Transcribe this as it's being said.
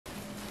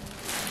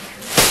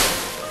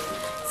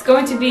It's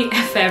going to be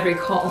a fabric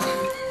haul.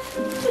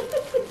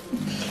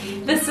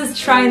 This is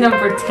try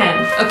number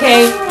 10,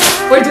 okay?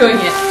 We're doing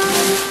it.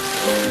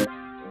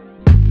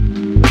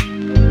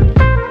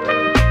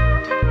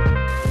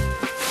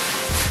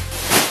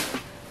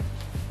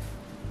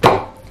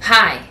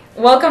 Hi,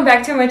 welcome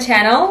back to my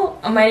channel.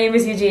 My name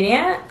is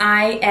Eugenia.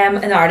 I am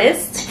an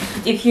artist.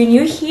 If you're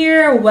new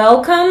here,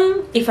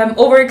 welcome. If I'm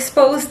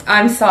overexposed,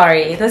 I'm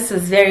sorry. This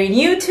is very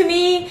new to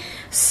me,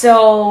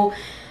 so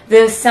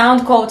the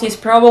sound quality is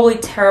probably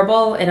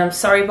terrible and I'm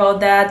sorry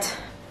about that.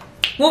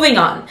 Moving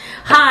on.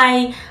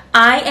 Hi,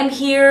 I am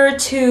here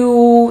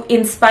to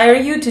inspire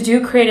you to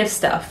do creative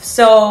stuff.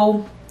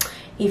 So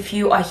if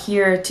you are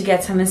here to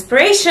get some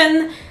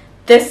inspiration,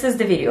 this is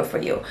the video for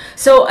you.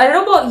 So I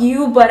don't know about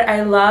you, but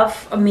I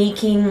love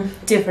making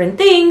different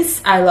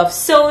things. I love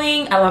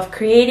sewing, I love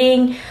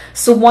creating.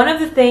 So one of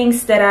the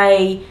things that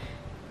I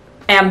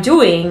am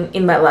doing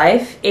in my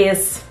life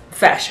is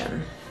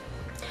fashion.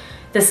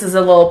 This is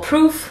a little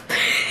proof.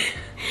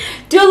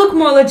 Do I look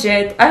more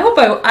legit? I hope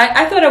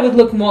I thought I would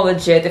look more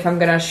legit if I'm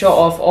gonna show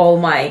off all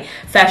my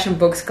fashion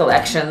books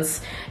collections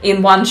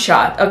in one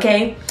shot,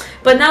 okay?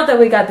 But now that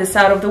we got this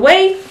out of the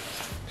way,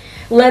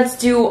 let's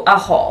do a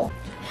haul.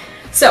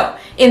 So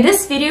in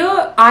this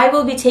video, I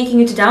will be taking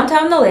you to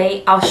downtown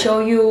LA. I'll show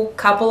you a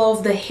couple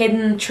of the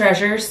hidden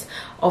treasures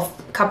of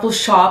a couple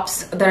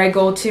shops that I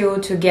go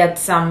to get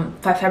some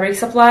fabric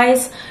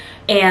supplies.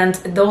 And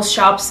those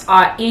shops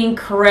are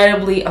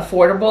incredibly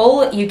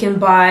affordable. You can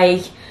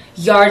buy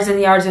yards and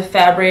yards of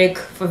fabric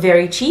for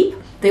very cheap.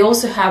 They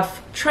also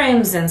have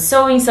trims and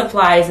sewing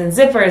supplies and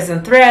zippers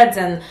and threads,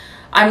 and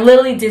I'm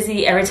literally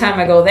dizzy every time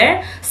I go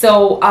there.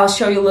 So I'll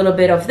show you a little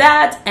bit of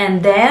that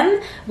and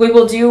then we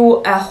will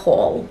do a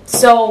haul.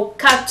 So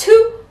cut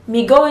to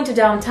me going to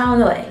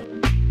downtown LA.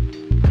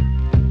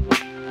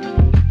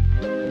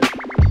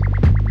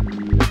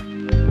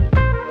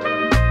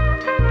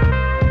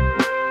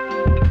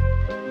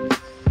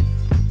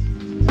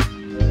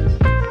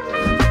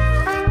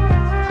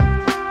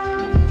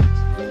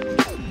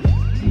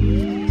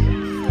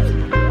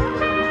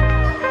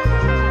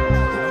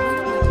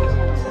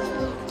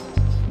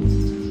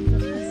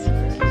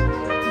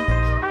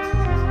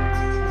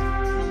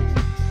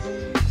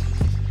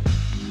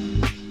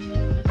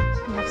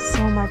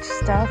 So much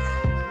stuff.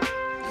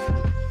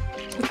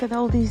 Look at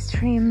all these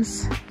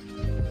trims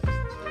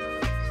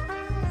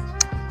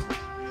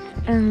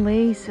and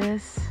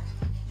laces.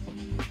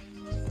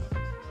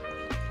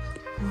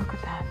 Look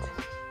at that.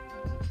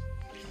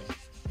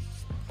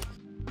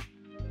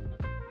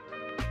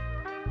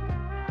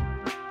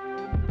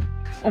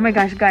 Oh my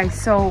gosh, guys,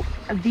 so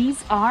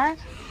these are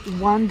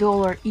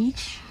 $1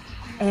 each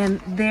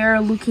and they're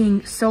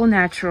looking so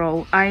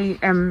natural. I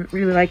am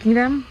really liking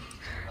them.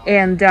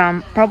 And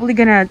probably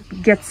gonna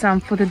get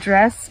some for the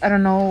dress. I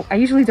don't know, I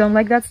usually don't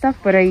like that stuff,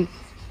 but I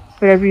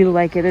really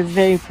like it. It's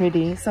very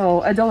pretty. So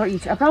 $1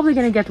 each. I'm probably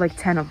gonna get like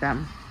 10 of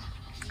them.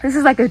 This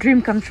is like a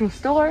dream come true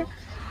store.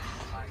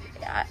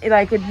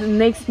 Like, it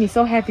makes me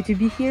so happy to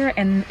be here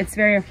and it's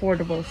very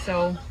affordable.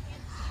 So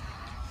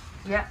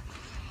yeah.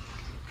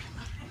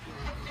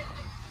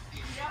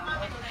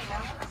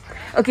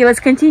 Okay, let's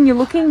continue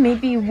looking.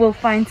 Maybe we'll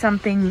find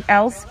something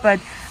else,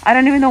 but I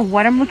don't even know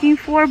what I'm looking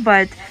for,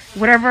 but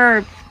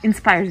whatever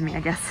inspires me,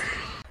 I guess.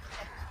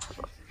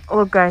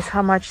 Look guys,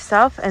 how much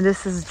stuff, and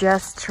this is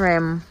just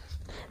trim.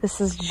 This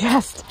is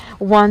just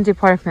one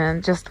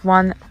department, just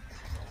one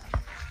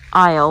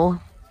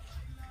aisle.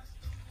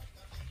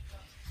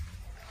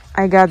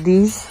 I got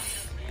these.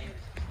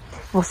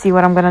 We'll see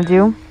what I'm gonna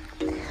do.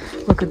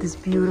 Look at this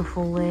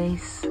beautiful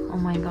lace. Oh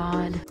my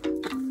god.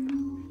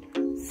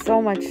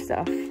 So much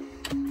stuff.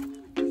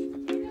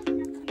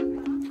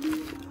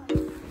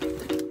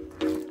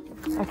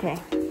 Okay.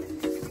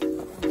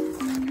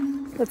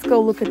 Let's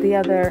go look at the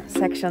other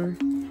section.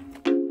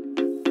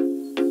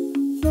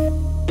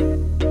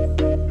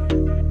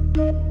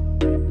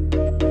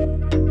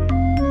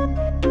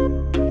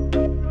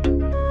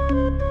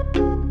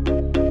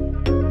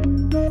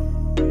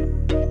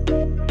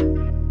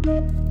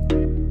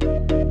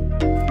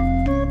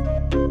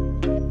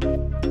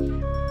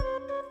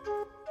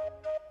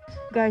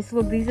 Guys,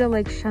 look, these are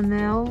like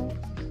Chanel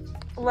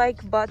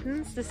like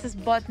buttons. This is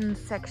button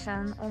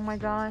section. Oh my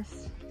gosh.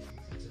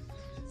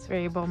 It's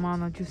very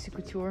Balmain Juicy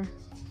Couture.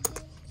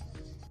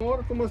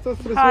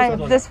 Hi,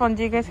 this one,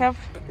 do you guys have?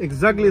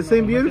 Exactly the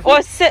same, beautiful?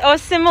 Or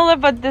similar,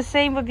 but the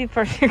same would be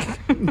perfect.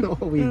 No,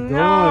 we don't.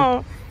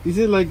 No. This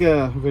is like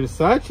a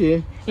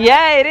Versace.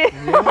 Yeah, it is.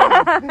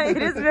 Yeah.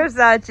 It is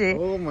Versace.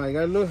 Oh my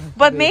god, look.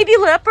 But maybe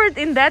leopard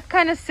in that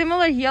kind of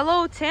similar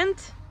yellow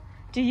tint.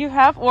 Do you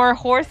have? Or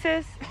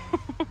horses?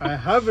 I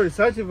have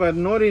Versace, but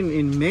not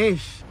in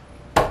mesh.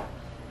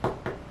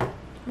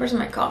 Where's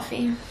my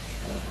coffee?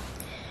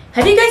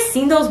 Have you guys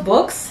seen those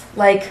books?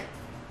 Like,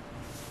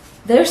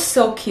 they're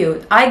so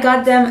cute. I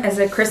got them as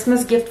a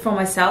Christmas gift for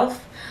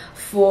myself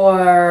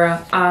for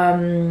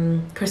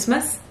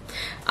Christmas.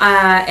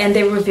 and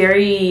they were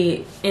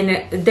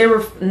they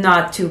were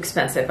not too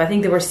expensive. I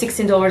think they were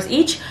 $16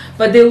 each,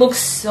 but they look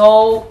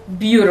so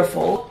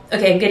beautiful.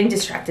 Okay, I'm getting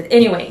distracted.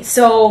 Anyway,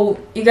 so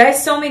you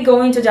guys saw me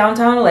going to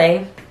downtown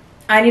LA.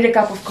 I need a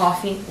cup of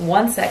coffee.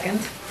 1 second.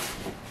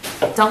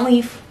 Don't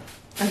leave.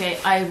 Okay,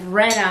 I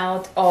ran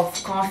out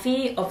of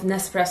coffee, of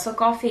Nespresso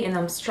coffee, and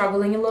I'm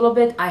struggling a little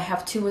bit. I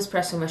have 2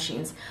 espresso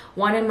machines,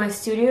 one in my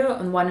studio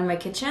and one in my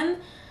kitchen,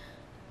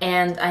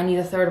 and I need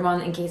a third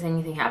one in case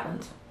anything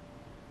happens.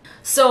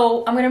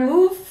 So I'm gonna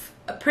move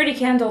a pretty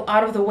candle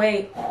out of the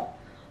way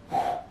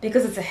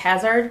because it's a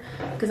hazard,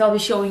 because I'll be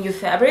showing you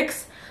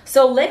fabrics.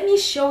 So let me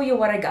show you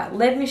what I got.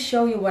 Let me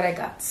show you what I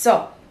got.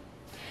 So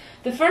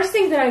the first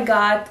thing that I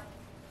got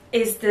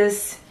is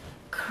this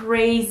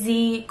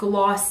crazy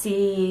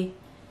glossy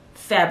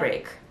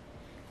fabric.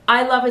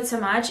 I love it so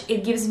much.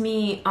 It gives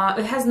me,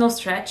 it has no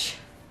stretch,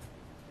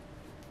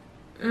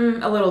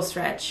 a little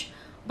stretch.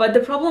 But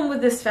the problem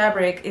with this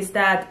fabric is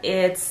that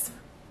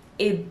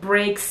it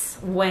breaks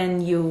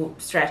when you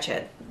stretch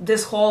it.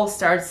 This haul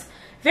starts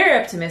very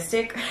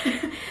optimistic.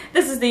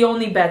 This is the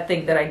only bad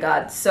thing that I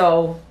got,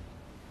 so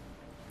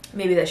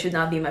maybe that should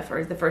not be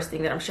the first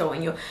thing that I'm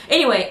showing you.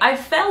 Anyway, I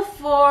fell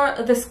for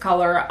this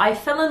color. I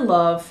fell in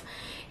love.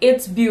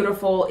 It's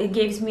beautiful. It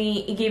gave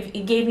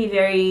me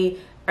very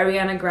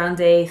Ariana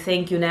Grande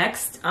thank you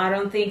next. I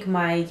don't think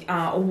my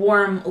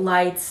warm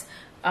lights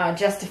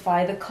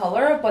justify the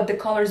color, but the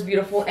color is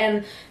beautiful.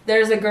 And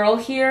there's a girl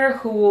here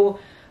who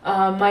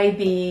might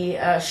be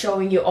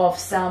showing you off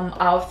some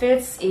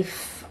outfits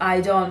if I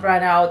don't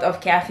run out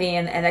of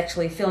caffeine and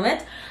actually film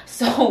it.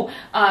 So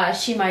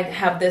she might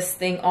have this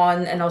thing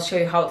on, and I'll show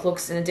you how it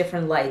looks in a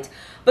different light.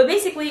 But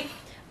basically,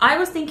 I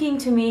was thinking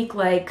to make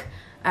like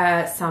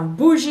some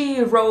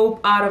bougie robe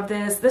out of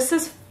this. This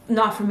is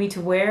not for me to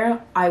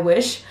wear, I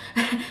wish.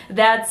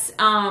 That's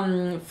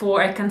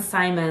for a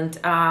consignment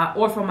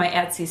or for my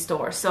Etsy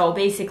store. So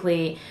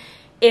basically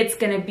it's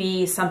gonna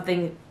be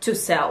something to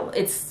sell.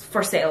 It's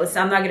for sale.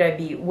 I'm not gonna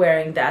be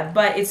wearing that,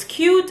 but it's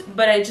cute.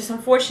 But I just,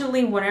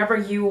 unfortunately,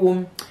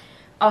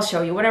 I'll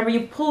show you, whenever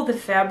you pull the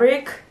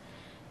fabric,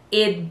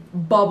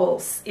 it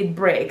bubbles, it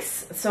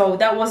breaks. So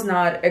that was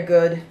not a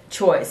good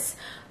choice.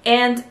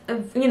 And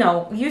you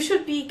know, you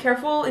should be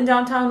careful in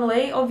downtown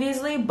LA,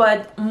 obviously,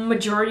 but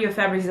majority of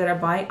fabrics that I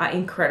buy are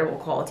incredible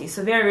quality.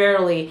 So very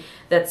rarely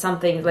that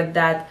something like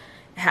that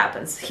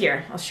happens.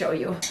 Here, I'll show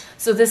you.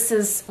 So this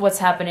is what's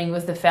happening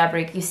with the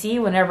fabric. You see,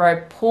 whenever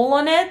I pull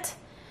on it,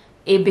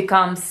 it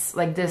becomes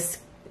like this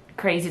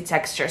crazy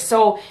texture.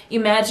 So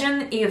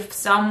imagine if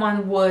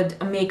someone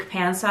would make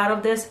pants out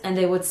of this and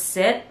they would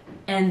sit,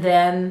 and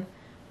then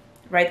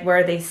right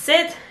where they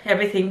sit,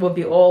 everything would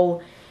be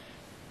all,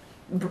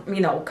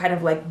 you know, kind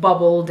of like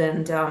bubbled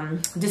and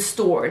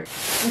distorted.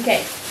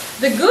 Okay,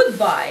 the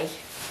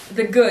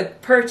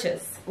good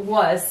purchase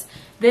was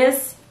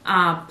this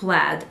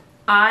plaid.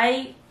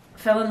 I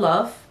fell in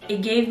love.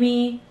 It gave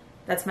me,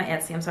 that's my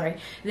Etsy, I'm sorry.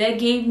 It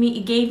gave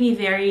me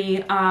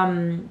very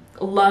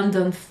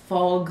London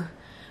fog,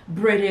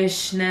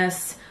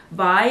 Britishness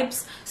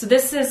vibes. So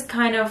this is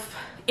kind of,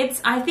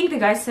 I think the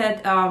guy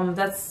said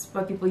that's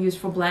what people use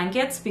for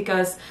blankets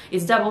because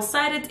it's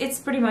double-sided. It's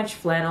pretty much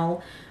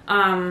flannel.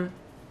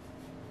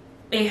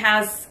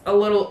 It's a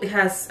little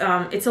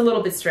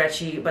bit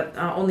stretchy, but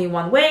only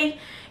one way.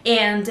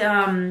 And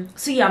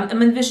so yeah,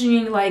 I'm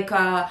envisioning like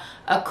a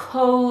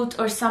coat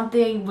or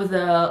something with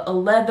a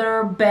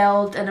leather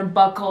belt and a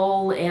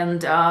buckle,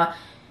 and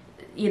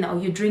you know,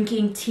 you're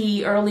drinking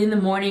tea early in the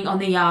morning on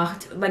the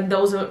yacht. Like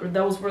those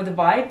were the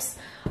vibes.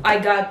 I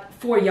got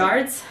 4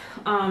 yards,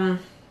 and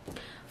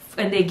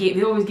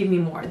they always give me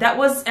more. That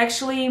was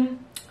actually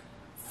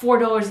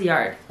 $4 a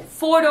yard.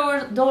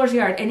 $4 a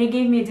yard, and it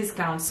gave me a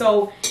discount.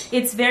 So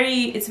it's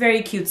very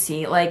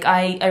cutesy. Like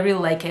I really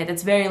like it.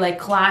 It's very like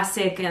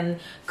classic and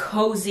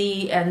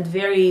cozy and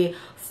very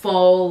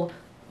fall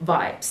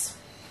vibes.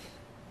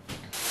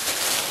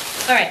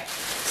 All right,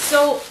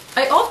 so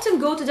I often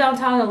go to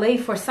downtown LA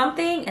for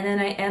something, and then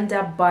I end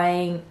up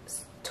buying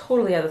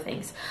totally other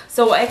things.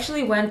 So I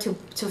actually went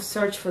to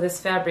search for this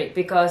fabric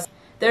because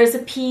there's a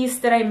piece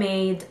that I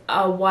made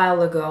a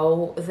while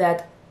ago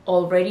that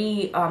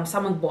already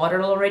someone bought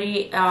it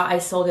already. I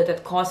sold it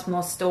at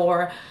Cosmo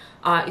store.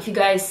 If you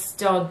guys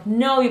don't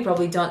know, you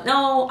probably don't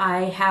know,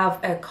 I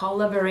have a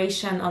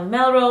collaboration on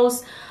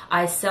Melrose.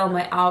 I sell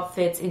my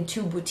outfits in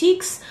 2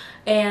 boutiques,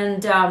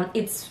 and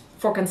it's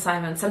for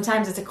consignment.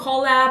 Sometimes it's a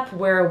collab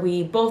where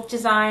we both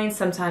design,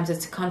 sometimes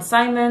it's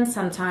consignment,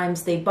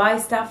 sometimes they buy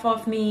stuff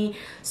off me,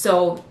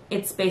 so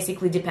it's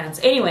basically depends.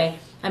 Anyway,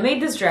 I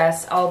made this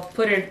dress. I'll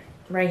put it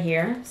right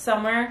here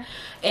somewhere,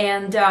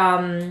 and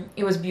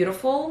it was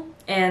beautiful,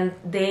 and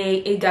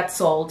it got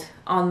sold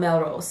on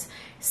Melrose.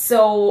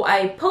 So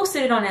I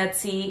posted it on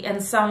Etsy,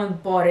 and someone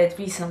bought it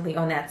recently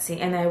on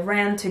Etsy, and I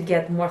ran to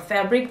get more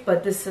fabric,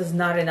 but this is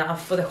not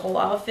enough for the whole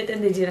outfit,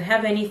 and they didn't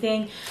have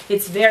anything.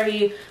 It's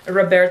very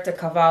Roberta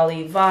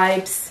Cavalli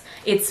vibes.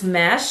 It's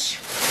mesh.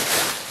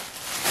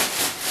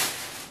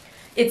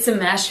 It's a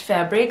mesh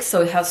fabric,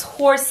 so it has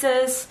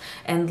horses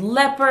and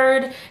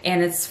leopard,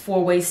 and it's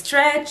 4-way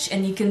stretch,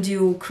 and you can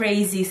do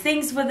crazy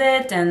things with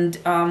it. And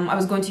I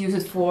was going to use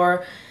it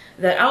for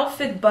the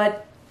outfit,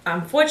 but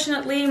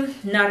unfortunately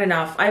not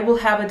enough. I will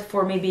have it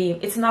for maybe,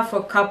 it's enough for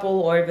a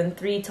couple or even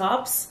 3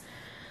 tops.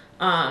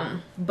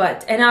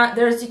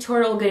 There's a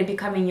tutorial going to be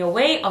coming your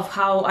way of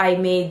how I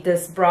made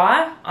this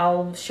bra.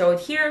 I'll show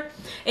it here.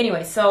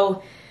 Anyway,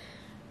 so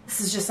this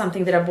is just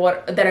something that I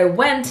bought, that I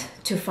went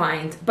to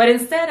find, but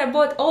instead I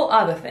bought all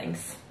other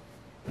things.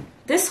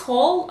 This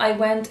haul, I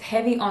went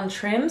heavy on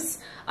trims.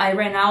 I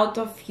ran out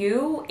of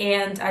few,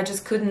 and I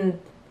just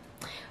couldn't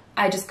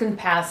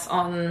pass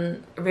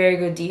on a very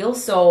good deal.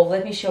 So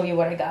let me show you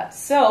what I got.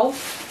 So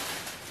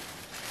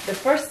the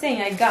first thing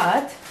I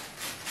got,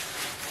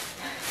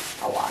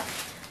 a lot.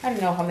 I don't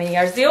know how many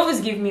yards. They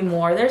always give me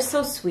more. They're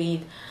so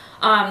sweet.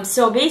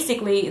 So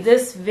basically,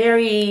 this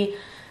very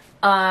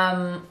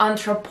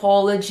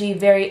anthropology,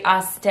 very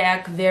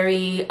Aztec,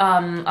 very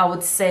I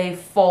would say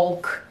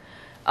folk,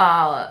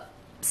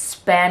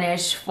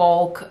 Spanish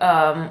folk,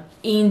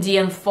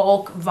 Indian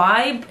folk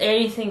vibe,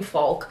 anything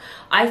folk.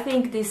 I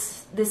think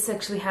this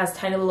actually has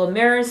tiny little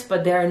mirrors,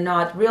 but they're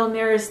not real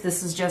mirrors.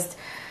 This is just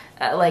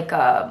like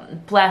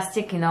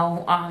plastic, you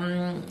know.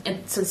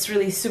 It's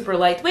really super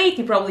lightweight.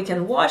 You probably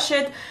can wash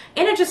it,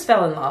 and I just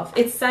fell in love.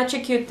 It's such a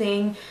cute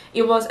thing.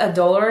 It was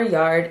 $1 a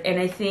yard, and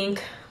I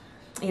think,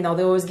 you know,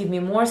 they always give me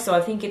more, so I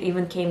think it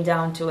even came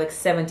down to like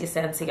 70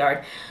 cents a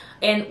yard.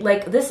 And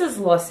like, this is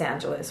Los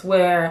Angeles,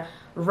 where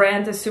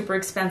rent is super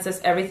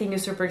expensive, everything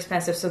is super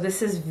expensive, so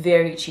this is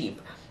very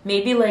cheap.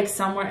 Maybe like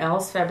somewhere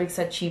else fabrics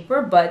are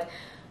cheaper, but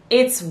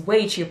it's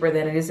way cheaper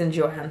than it is in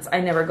Joann's.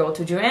 I never go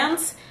to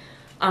Joann's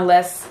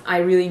unless I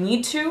really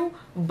need to,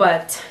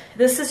 but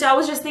this is, I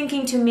was just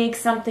thinking to make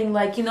something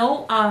like, you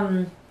know,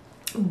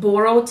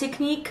 borrow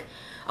technique.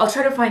 I'll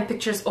try to find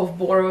pictures of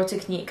borrow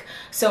technique.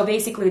 So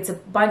basically it's a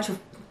bunch of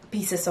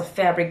pieces of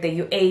fabric that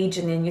you age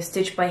and then you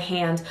stitch by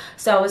hand.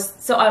 So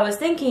I was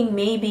thinking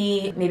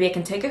maybe I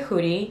can take a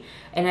hoodie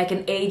and I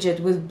can age it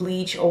with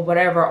bleach or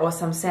whatever, or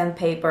some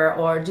sandpaper,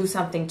 or do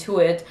something to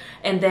it,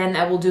 and then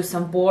I will do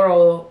some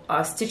borrow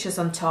stitches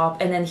on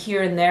top, and then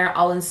here and there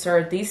I'll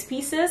insert these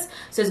pieces,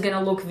 so it's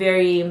gonna look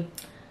very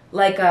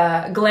like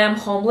a glam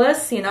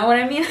homeless, you know what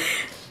I mean?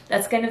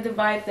 That's kind of the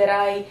vibe that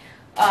I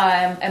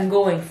am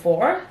going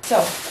for.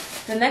 So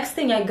the next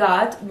thing I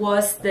got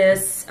was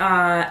this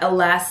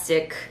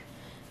elastic,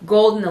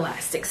 golden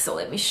elastic. So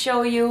let me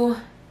show you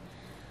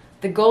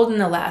the golden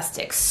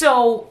elastic.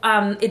 So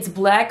it's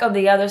black on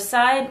the other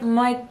side.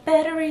 My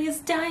battery is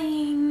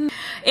dying.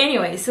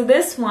 Anyway, so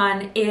this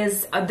one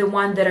is the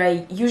one that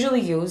I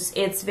usually use.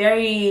 It's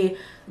very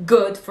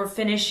good for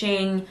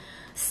finishing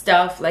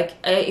stuff. Like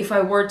if I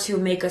were to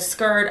make a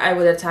skirt, I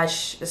would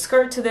attach the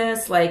skirt to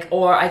this, like,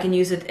 or I can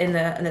use it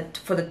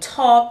for the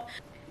top.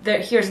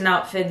 Here's an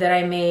outfit that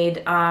I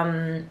made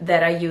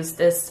that I used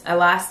this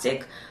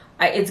elastic.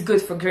 It's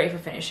good for, great for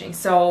finishing.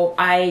 So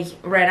I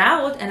ran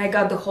out and I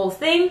got the whole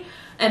thing,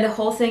 and the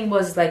whole thing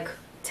was like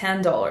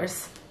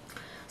 $10.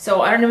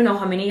 So I don't even know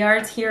how many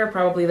yards here,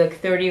 probably like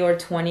 30 or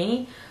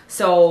 20.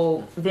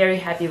 So very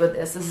happy with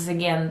this. This is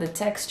again the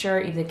texture,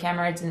 if the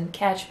camera didn't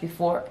catch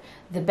before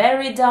the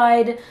battery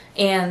died,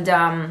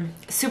 and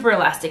super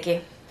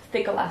elasticy,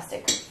 thick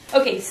elastic.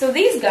 Okay, so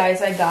these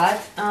guys I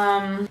got.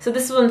 So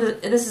this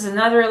is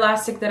another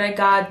elastic that I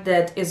got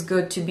that is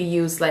good to be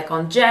used like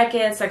on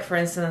jackets, like for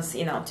instance,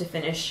 you know, to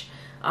finish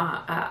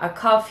a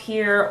cuff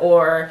here,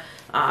 or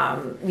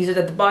use it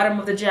at the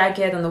bottom of the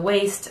jacket, on the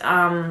waist.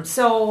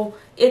 So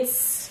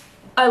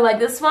I like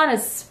this one.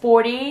 It's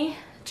sporty,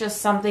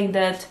 just something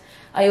that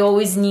I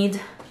always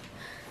need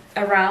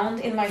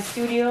around in my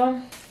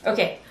studio.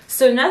 Okay,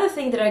 so another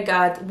thing that I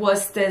got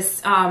was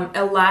this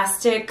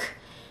elastic.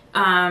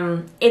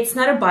 It's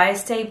not a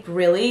bias tape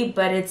really,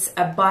 but it's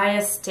a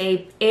bias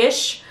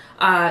tape-ish.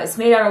 It's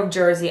made out of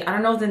jersey. I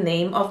don't know the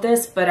name of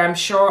this, but I'm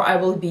sure I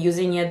will be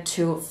using it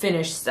to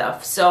finish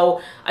stuff.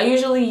 So I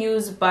usually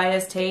use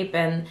bias tape,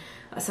 and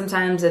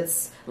sometimes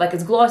it's like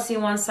it's glossy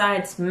on one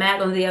side, it's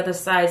matte on the other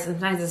side.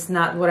 Sometimes it's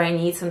not what I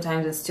need,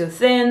 sometimes it's too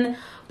thin.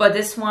 But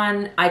this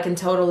one I can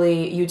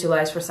totally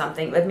utilize for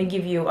something. Let me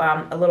give you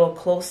a little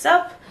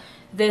close-up.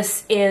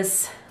 This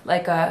is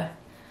like a...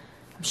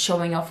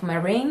 showing off my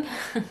ring.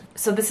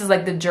 So this is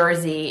like the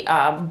jersey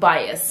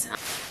bias.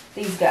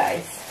 These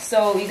guys.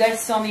 So you guys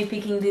saw me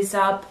picking these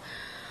up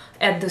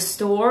at the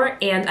store,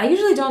 and I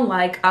usually don't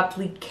like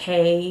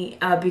applique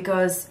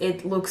because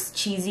it looks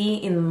cheesy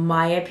in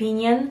my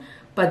opinion,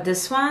 but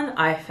this one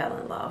I fell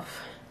in love.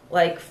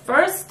 Like,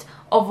 first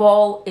of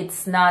all,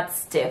 it's not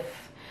stiff.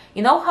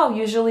 You know how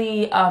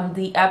usually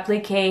the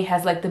applique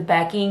has like the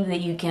backing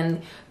that you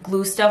can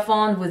glue stuff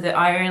on with the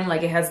iron,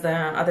 like it has the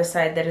other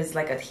side that is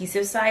like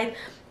adhesive side.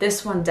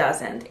 This one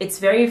doesn't. It's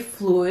very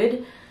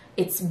fluid.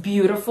 It's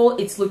beautiful.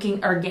 It's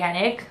looking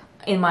organic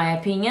in my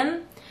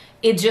opinion.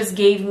 It just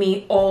gave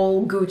me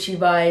all Gucci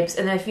vibes,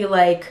 and I feel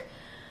like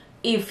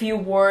if you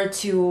were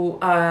to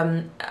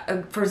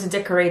first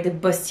decorate the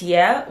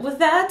bustier with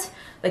that,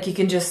 like you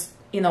can just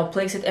you know,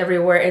 place it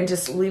everywhere and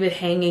just leave it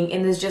hanging,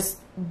 and it's just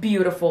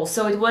beautiful.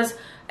 So it was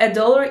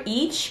 $1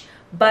 each,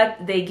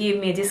 but they gave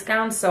me a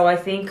discount, so I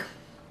think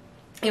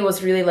it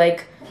was really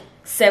like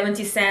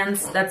 70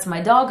 cents. That's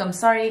my dog, I'm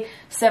sorry.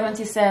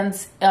 70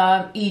 cents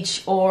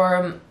each,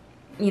 or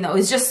you know,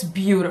 it's just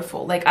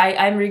beautiful. Like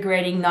I'm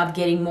regretting not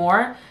getting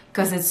more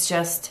because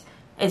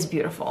it's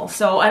beautiful.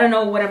 So I don't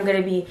know what I'm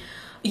gonna be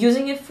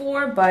using it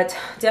for, but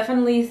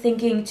definitely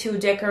thinking to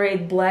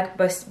decorate black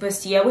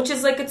bustier, which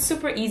is like, it's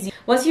super easy.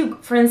 Once you,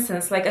 for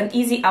instance, like an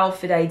easy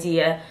outfit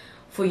idea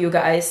for you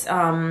guys,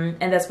 and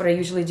that's what I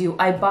usually do.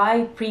 I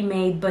buy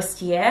pre-made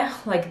bustier,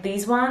 like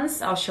these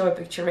ones. I'll show a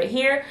picture right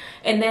here,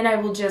 and then I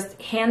will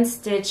just hand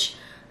stitch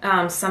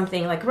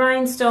something like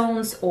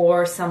rhinestones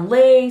or some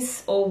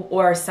lace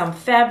or some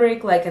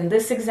fabric, like in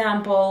this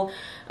example,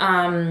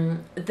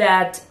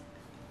 that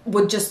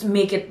would just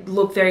make it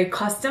look very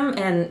custom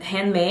and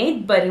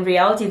handmade, but in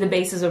reality the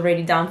base is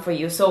already done for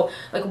you. So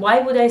like,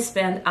 why would I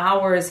spend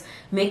hours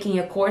making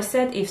a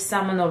corset if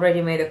someone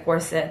already made a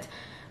corset?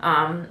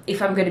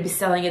 If I'm going to be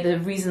selling it at a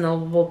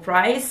reasonable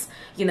price,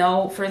 you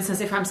know, for instance,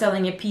 if I'm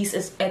selling a piece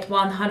at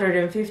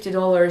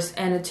 $150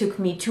 and it took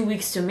me 2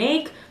 weeks to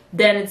make,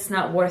 then it's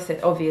not worth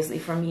it, obviously,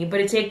 for me.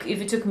 But if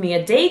it took me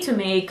a day to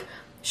make,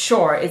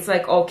 sure, it's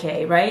like,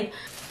 okay, right?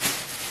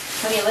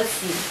 Okay, let's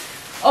see.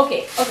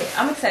 Okay,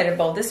 I'm excited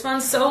about this one.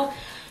 So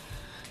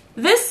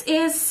this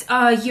is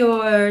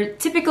your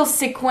typical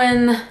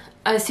sequin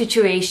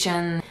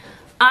situation.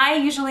 I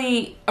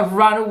usually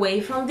run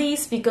away from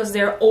these because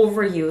they're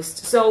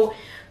overused. So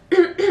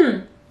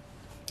I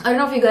don't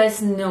know if you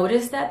guys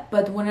noticed that,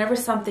 but whenever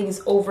something is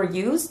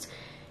overused,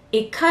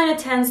 it kind of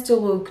tends to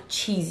look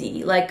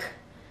cheesy. Like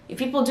if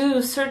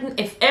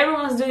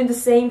everyone's doing the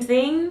same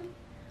thing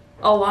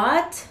a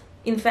lot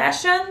in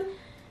fashion,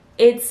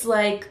 it's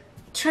like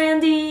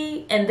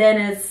trendy and then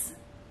it's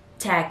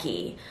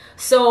tacky.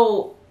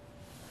 So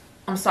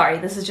I'm sorry,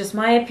 this is just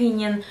my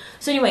opinion.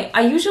 So anyway,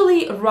 I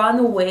usually run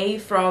away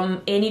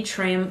from any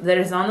trim that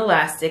is on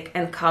elastic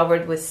and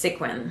covered with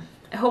sequin.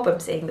 I hope I'm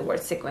saying the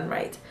word sequin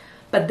right.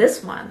 But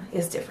this one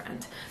is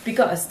different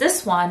because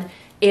this one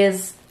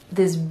is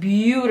this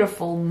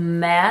beautiful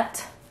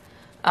matte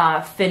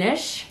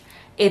finish.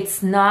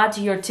 It's not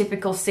your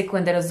typical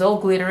sequin that is all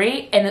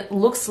glittery, and it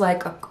looks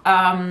like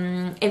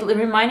it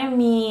reminded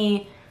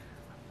me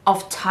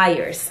of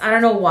tires. I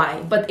don't know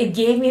why, but it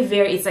gave me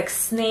it's like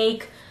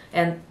snake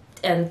and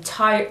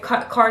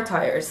car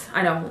tires.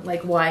 I don't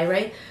like why,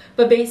 right?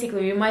 But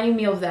basically reminding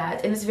me of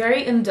that, and it's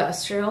very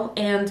industrial,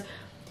 and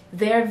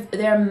they're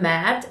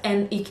matte,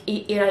 and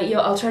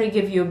I'll try to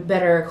give you a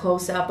better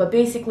close-up, but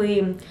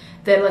basically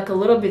they're like a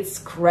little bit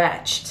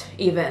scratched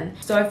even.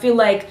 So I feel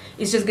like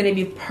it's just gonna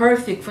be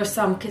perfect for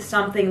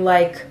something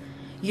like,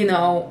 you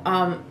know,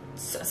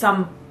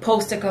 some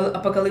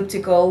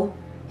post-apocalyptical,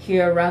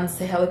 here runs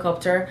the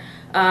helicopter,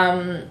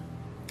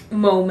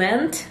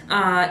 moment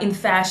in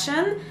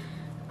fashion.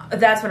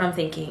 That's what I'm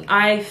thinking.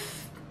 I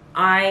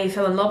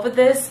fell in love with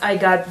this. I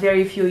got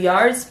very few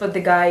yards, but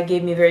the guy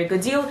gave me a very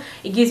good deal.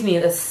 It gives me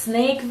a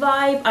snake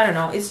vibe. I don't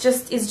know. It's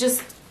just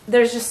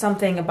there's just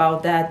something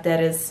about that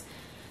is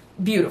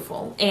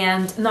beautiful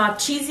and not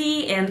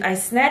cheesy, and I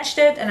snatched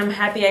it and I'm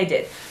happy I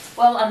did.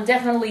 Well, I'm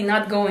definitely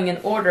not going in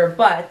order,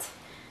 but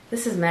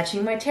this is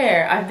matching my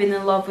tear. I've been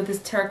in love with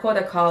this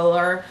terracotta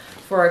color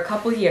for a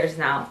couple years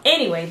now.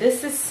 Anyway,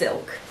 this is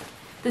silk.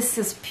 This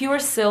is pure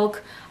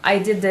silk. I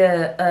did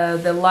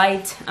the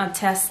light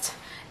test,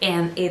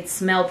 and it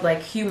smelled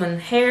like human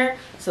hair,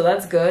 so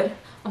that's good.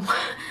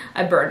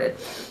 I burned it.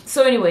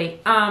 So anyway,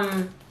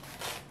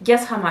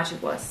 guess how much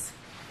it was?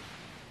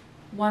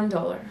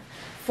 $1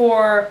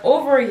 for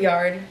over a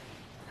yard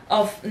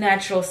of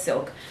natural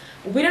silk.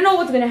 We don't know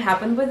what's gonna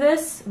happen with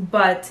this,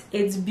 but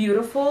it's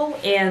beautiful,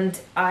 and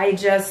I'm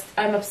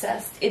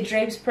obsessed. It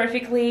drapes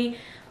perfectly.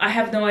 I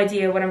have no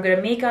idea what I'm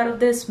gonna make out of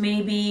this.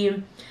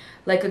 Maybe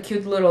like a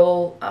cute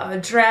little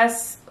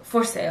dress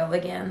for sale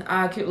again.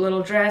 A cute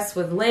little dress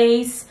with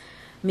lace.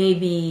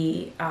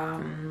 Maybe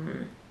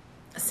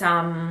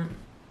some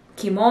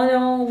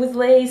kimono with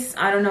lace.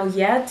 I don't know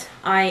yet.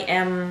 I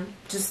am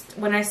just,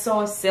 when I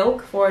saw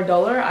silk for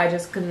 $1, I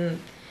just couldn't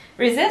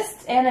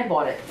resist, and I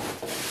bought it.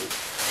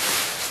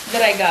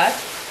 That I got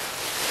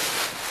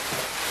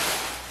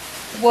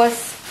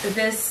was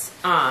this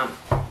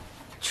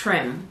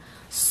trim.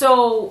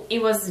 So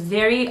it was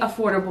very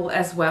affordable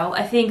as well.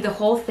 I think the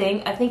whole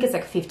thing, I think it's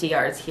like 50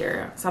 yards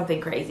here,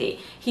 something crazy.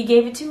 He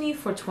gave it to me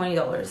for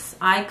 $20.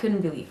 I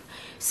couldn't believe.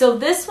 So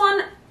this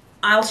one,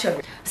 I'll show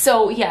you.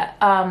 So yeah,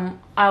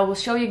 I will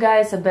show you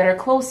guys a better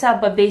close-up,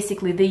 but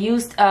basically they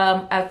used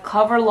a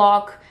cover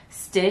lock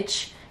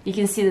stitch. You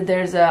can see that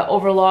there's a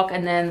overlock,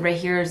 and then right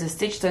here is a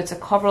stitch, so it's a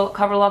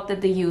cover lock that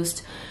they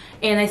used.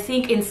 And I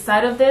think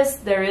inside of this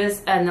there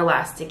is an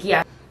elastic.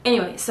 Yeah.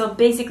 Anyway, so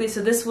basically,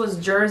 so this was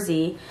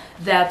jersey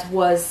that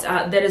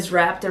is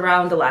wrapped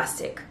around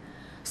elastic.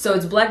 So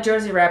it's black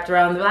jersey wrapped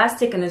around the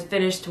elastic, and it's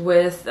finished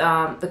with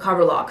the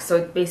cover lock. So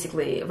it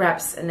basically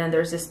wraps, and then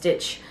there's a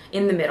stitch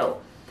in the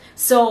middle.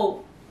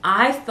 So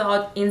I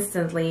thought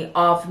instantly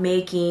of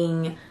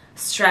making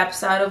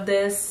straps out of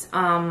this,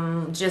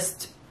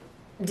 just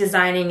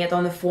designing it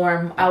on the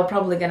form. I'll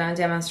probably gonna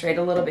demonstrate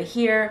a little bit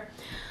here.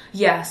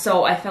 Yeah,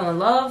 so I fell in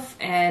love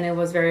and it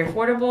was very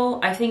affordable.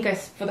 I think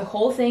for the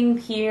whole thing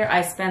here,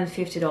 I spent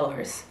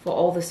 $50 for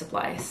all the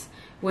supplies,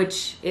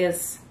 which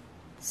is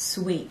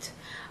sweet.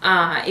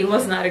 It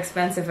was not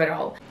expensive at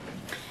all.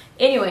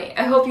 Anyway,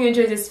 I hope you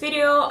enjoyed this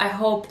video. I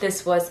hope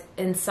this was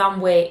in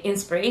some way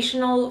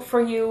inspirational for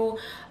you.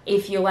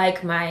 If you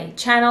like my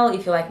channel,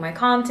 if you like my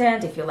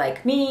content, if you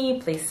like me,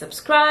 please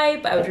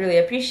subscribe. I would really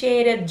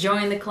appreciate it.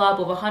 Join the club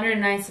of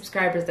 109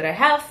 subscribers that I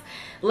have.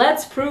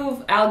 Let's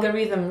prove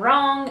algorithm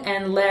wrong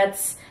and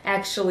let's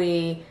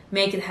actually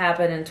make it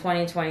happen in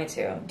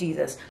 2022.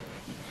 Jesus.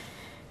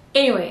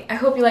 Anyway, I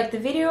hope you liked the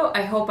video.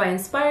 I hope I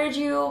inspired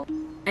you.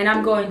 And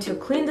I'm going to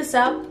clean this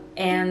up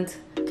and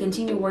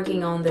continue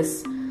working on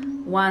this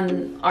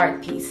one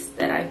art piece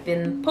that I've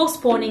been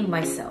postponing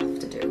myself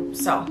to do.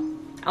 So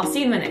I'll see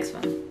you in my next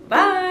one.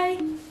 Bye!